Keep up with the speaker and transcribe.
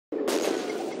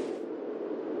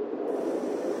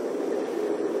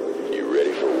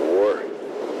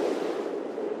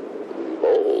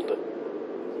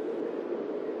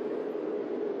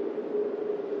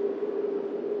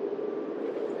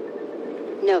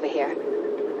Nova here.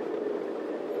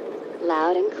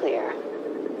 Loud and clear.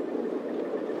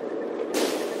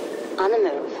 On the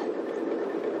move.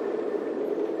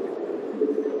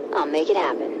 I'll make it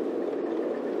happen.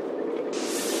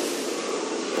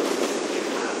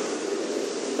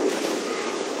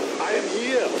 I am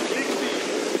here. Click me.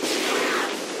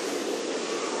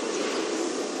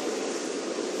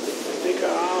 Stick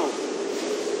around.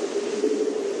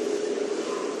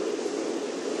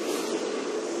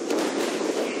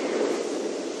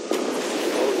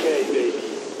 Okay, baby.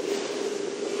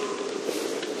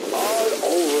 All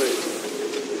over it.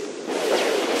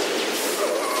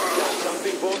 Got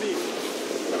something for me?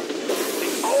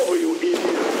 Think over, you idiot.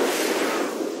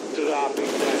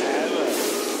 Dropping the hammer.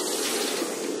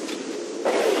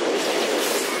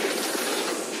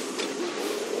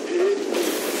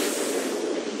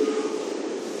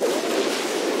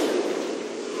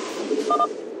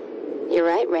 You're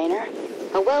right, Raynor.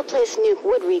 A well-placed nuke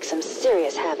would wreak some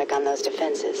serious havoc on those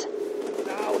defenses.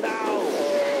 Now.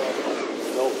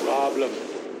 No problem.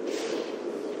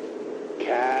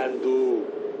 Can do.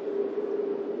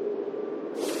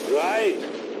 Right.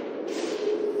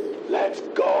 Let's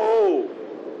go.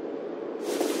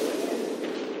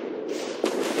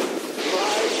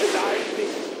 Try the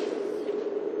lightning.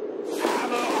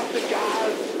 Hammer of the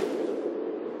gods.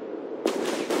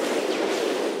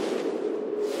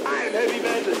 I'm heavy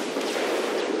metal.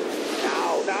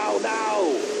 Now.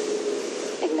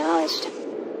 Acknowledged.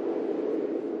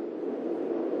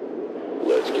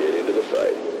 Let's get into the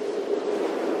fight.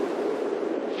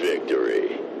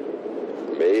 Victory.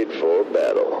 Made for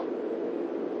battle.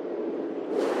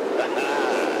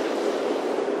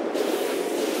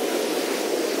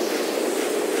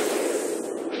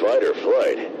 Fight or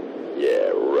flight?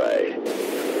 Yeah, right.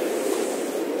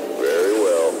 Very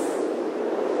well.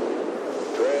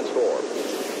 Transform.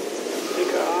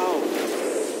 Stick around.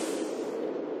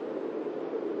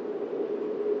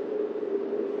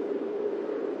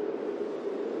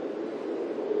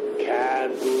 Can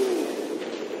do.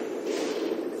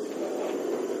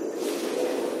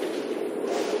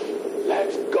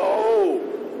 Let's go.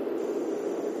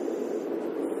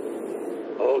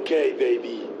 Okay,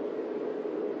 baby.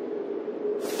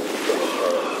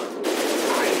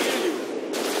 I hear you.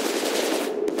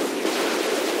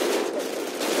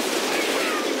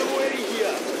 Get away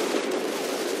here.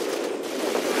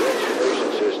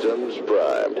 Transformation systems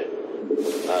primed.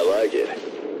 I like it.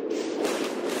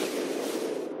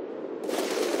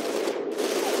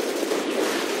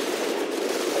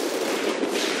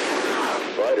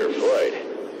 Fight or flight?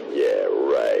 Yeah,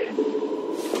 right.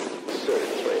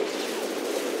 Certainly.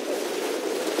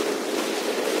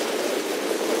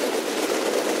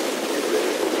 You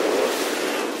ready for war?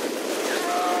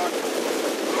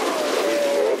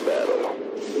 Battle.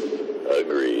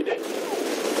 Agreed.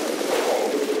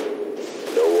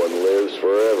 No one lives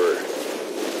forever.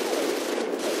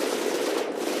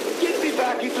 Get me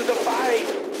back into the fight.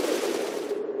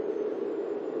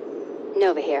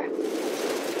 Nova here.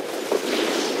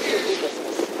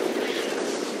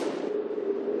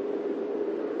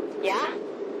 Yeah?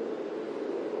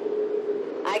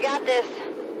 I got this.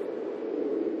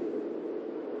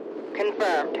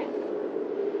 Confirmed.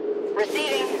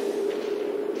 Receiving.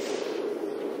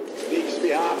 Mix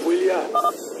me up, will ya?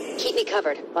 Keep me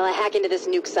covered while I hack into this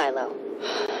nuke silo.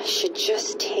 Should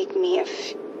just take me a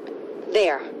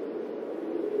There.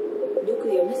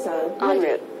 Nuclear missile. En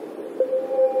route.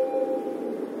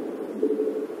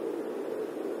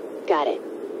 Got it.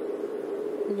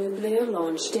 Nuclear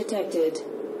launch detected.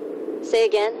 Say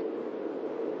again?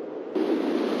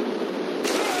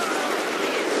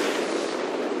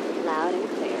 Loud and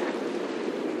clear.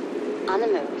 On the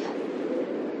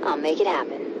move. I'll make it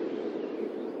happen.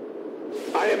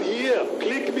 I am here.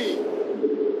 Click me.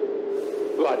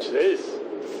 Watch this.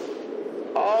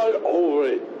 All over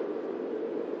it.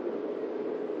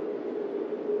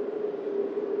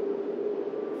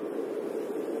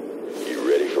 You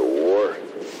ready for war?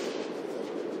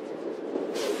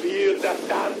 Feel the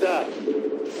thunder.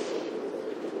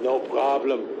 No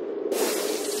problem.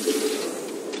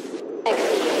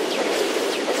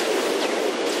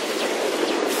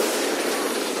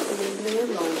 Nuclear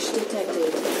launch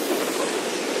detected.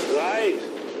 Right.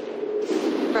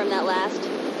 From that last.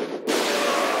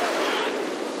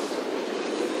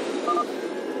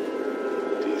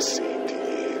 This ain't the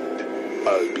end.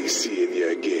 I'll be seeing you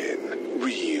again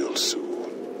real soon.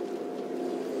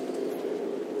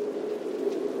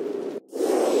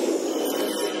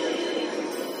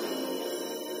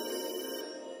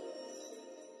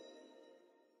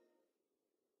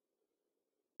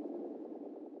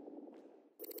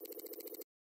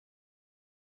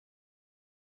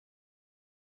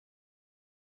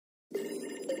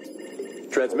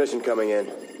 Transmission coming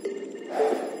in.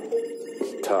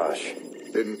 Tosh.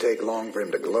 Didn't take long for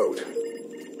him to gloat.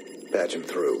 Patch him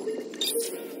through.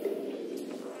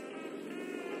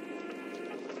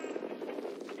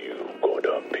 You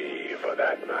gotta pay for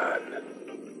that, man.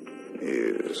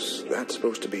 Is that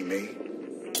supposed to be me?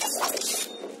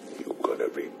 You gonna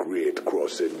regret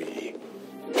crossing me.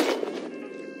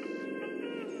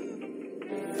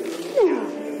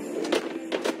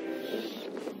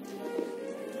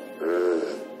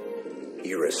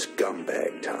 You're a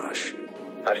scumbag, Tosh.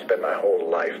 I've spent my whole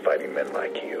life fighting men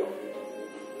like you.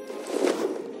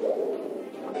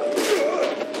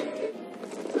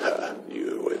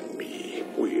 You and me,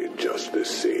 we're just the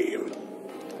same.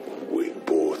 We'd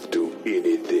both do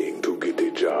anything to get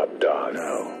the job done.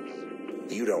 No,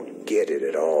 you don't get it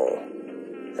at all.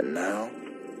 And now,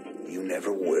 you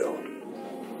never will.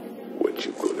 What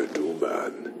you gonna do,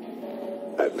 man?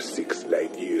 I'm 6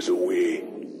 light years away.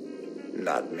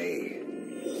 Not me.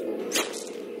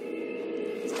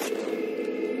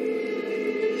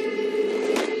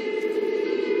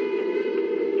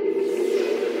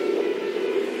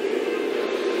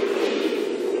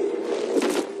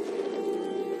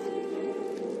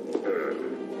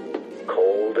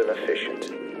 Cold and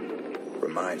efficient.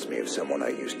 Reminds me of someone I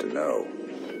used to know.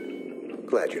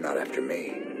 Glad you're not after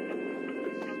me.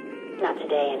 Not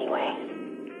today, anyway.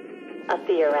 I'll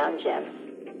see you around,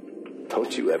 Jim.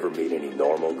 Don't you ever meet any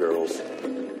normal girls?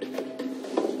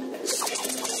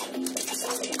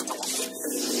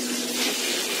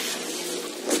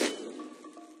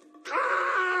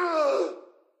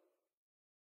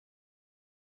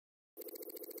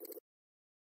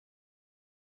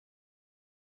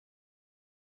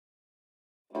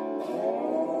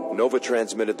 Nova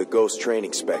transmitted the ghost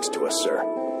training specs to us, sir.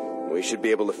 We should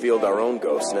be able to field our own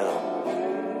ghosts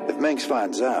now. If Minx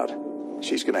finds out,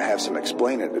 she's gonna have some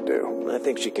explaining to do. I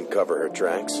think she can cover her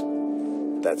tracks.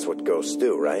 That's what ghosts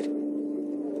do, right?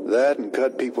 That and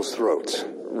cut people's throats.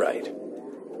 Right.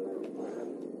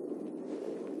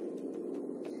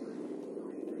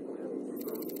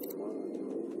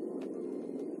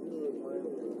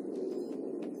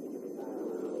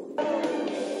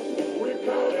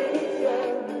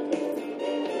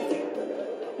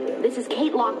 This is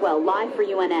Kate Lockwell, live for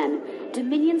UNN.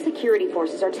 Dominion security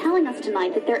forces are telling us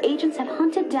tonight that their agents have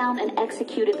hunted down and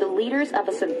executed the leaders of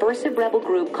a subversive rebel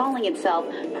group calling itself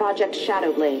Project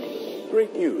Shadowblade.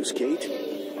 Great news, Kate.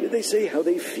 Did they say how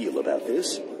they feel about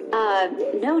this?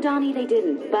 No, Donnie, they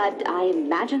didn't, but I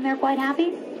imagine they're quite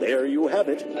happy. There you have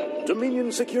it.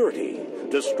 Dominion Security,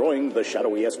 destroying the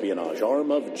shadowy espionage arm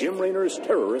of Jim Raynor's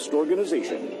terrorist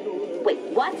organization. Wait,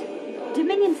 what?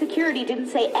 Dominion Security didn't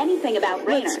say anything about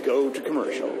Raynor. Let's go to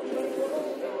commercial.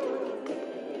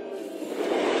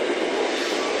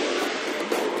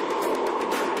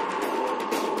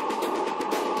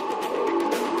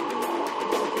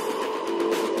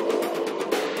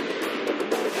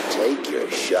 Take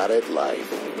your shot at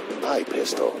life. Eye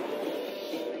pistol.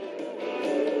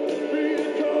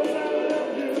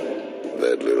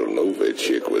 That little Nova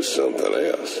chick was something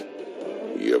else.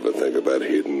 You ever think about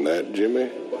hitting that,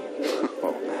 Jimmy?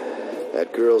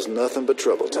 That girl's nothing but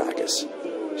trouble, Takis.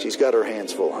 She's got her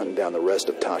hands full hunting down the rest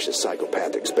of Tosh's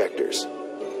psychopathic specters.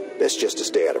 Best just to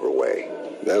stay out of her way.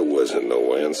 That wasn't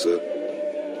no answer.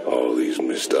 All these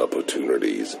missed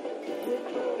opportunities.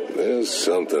 There's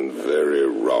something very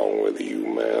wrong with you,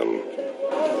 man.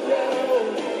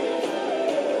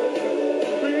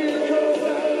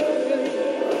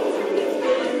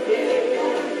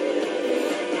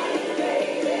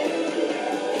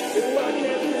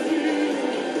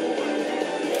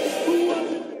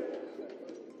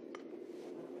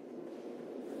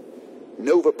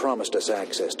 Nova promised us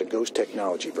access to ghost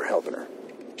technology for helping her.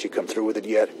 She come through with it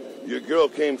yet? Your girl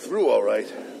came through all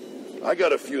right. I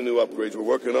got a few new upgrades we're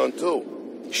working on,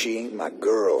 too. She ain't my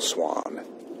girl, Swan.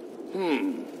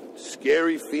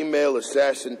 Scary female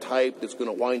assassin type that's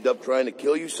gonna wind up trying to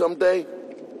kill you someday?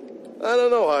 I don't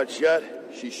know, Hotshot.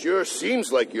 She sure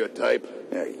seems like your type.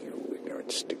 Yeah, you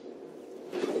ignorant, stupid